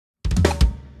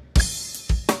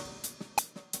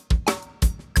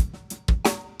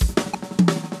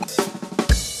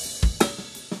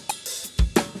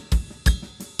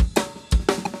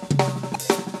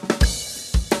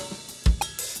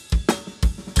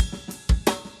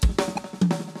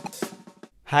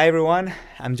Hi everyone,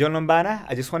 I'm Jon Lombana.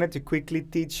 I just wanted to quickly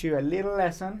teach you a little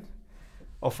lesson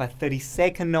of a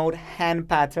 32nd note hand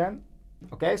pattern.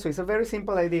 Okay, so it's a very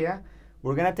simple idea.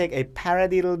 We're gonna take a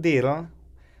paradiddle diddle,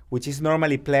 which is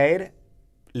normally played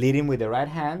leading with the right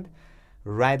hand,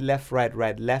 right, left,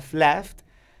 left, left.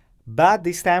 But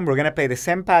this time we're gonna play the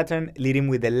same pattern leading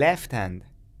with the left hand.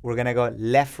 We're gonna go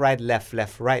left, right,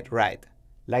 right,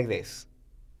 like this.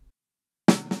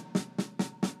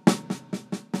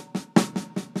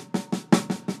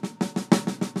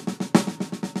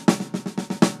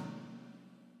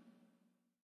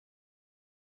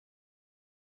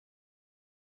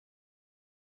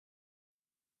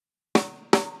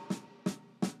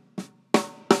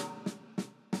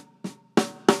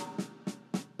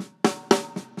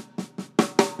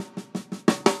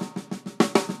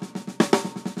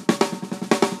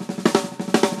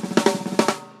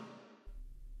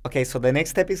 Okay, so the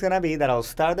next step is gonna be that I'll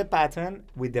start the pattern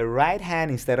with the right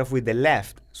hand instead of with the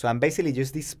left. So I'm basically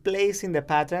just displacing the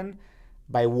pattern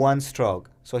by one stroke.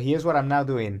 So here's what I'm now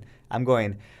doing. I'm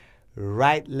going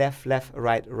right,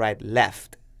 right,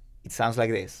 left. It sounds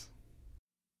like this.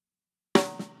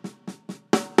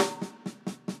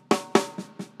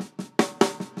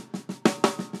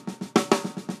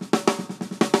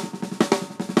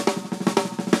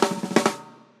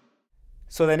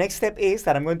 So the next step is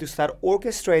that I'm going to start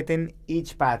orchestrating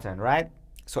each pattern, right?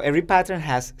 So every pattern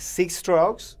has 6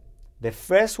 strokes. The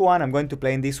first one I'm going to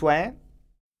play in this way.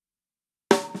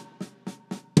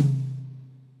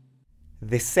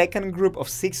 The second group of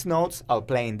 6 notes I'll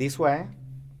play in this way.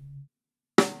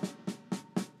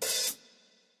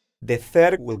 The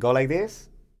third will go like this.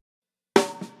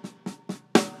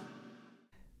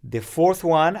 The fourth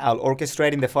one I'll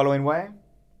orchestrate in the following way.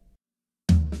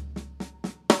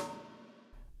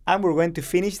 And we're going to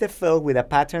finish the fill with a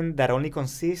pattern that only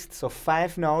consists of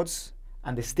 5 notes,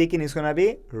 and the sticking is going to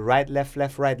be right,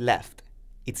 right, left.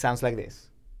 It sounds like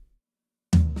this.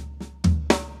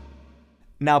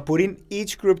 Now putting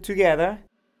each group together,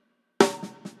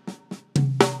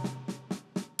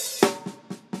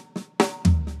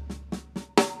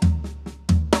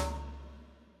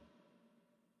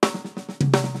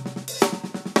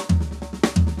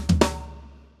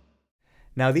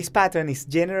 now this pattern is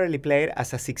generally played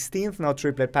as a 16th note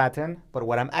triplet pattern, but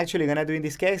what I'm actually going to do in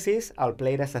this case is I'll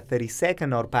play it as a 32nd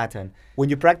note pattern. When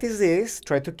you practice this,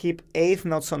 try to keep 8th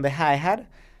notes on the hi-hat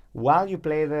while you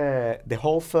play the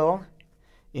whole fill.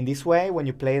 In this way, when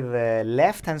you play the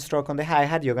left hand stroke on the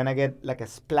hi-hat, you're going to get like a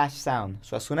splash sound.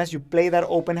 So as soon as you play that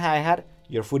open hi-hat,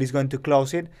 your foot is going to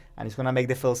close it and it's going to make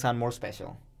the fill sound more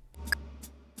special.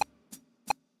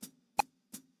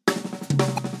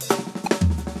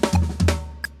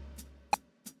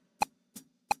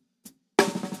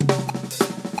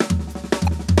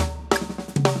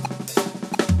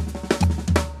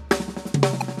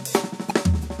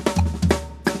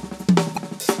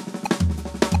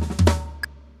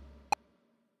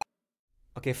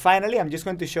 Okay, finally, I'm just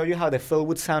going to show you how the fill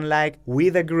would sound like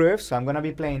with a groove. So I'm going to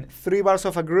be playing 3 bars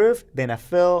of a groove, then a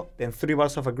fill, then 3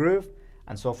 bars of a groove,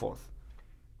 and so forth.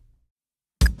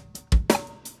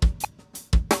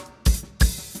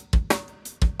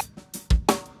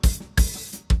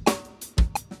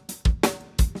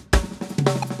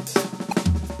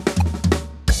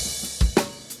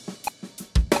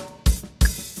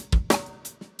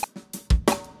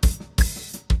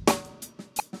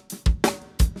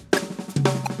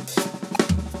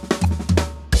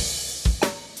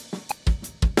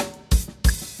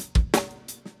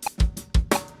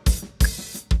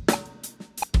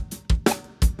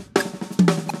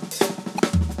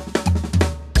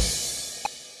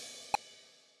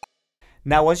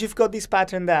 Now, once you've got this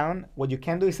pattern down, what you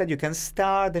can do is that you can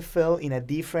start the fill in a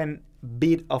different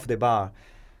beat of the bar.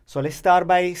 So let's start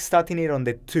by starting it on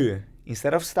the 2.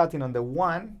 Instead of starting on the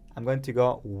 1, I'm going to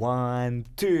go 1,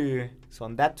 2. So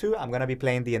on that 2, I'm going to be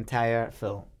playing the entire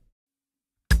fill.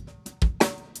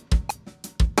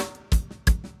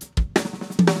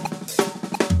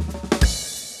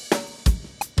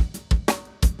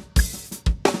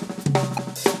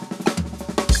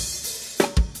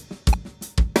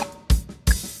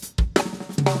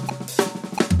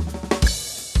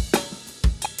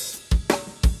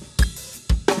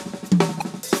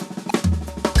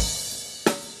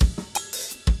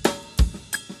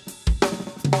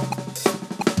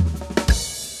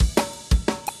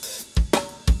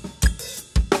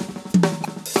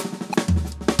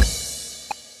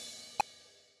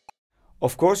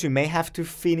 Of course, you may have to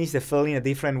finish the fill in a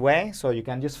different way, so you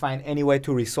can just find any way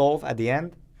to resolve at the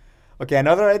end. Okay,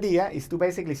 another idea is to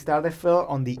basically start the fill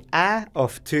on the A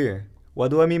of 2. What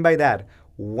do I mean by that?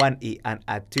 1 E and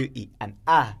a, 2 E and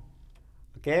A.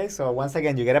 Okay, so once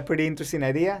again, you get a pretty interesting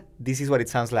idea. This is what it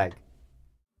sounds like.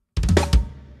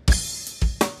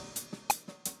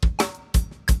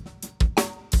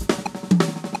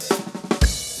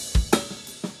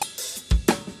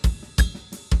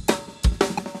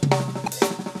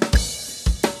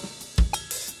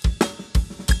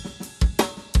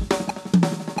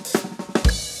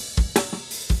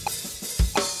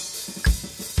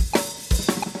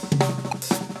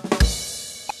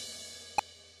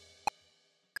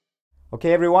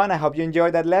 Okay, everyone, I hope you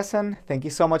enjoyed that lesson. Thank you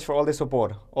so much for all the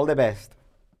support. All the best.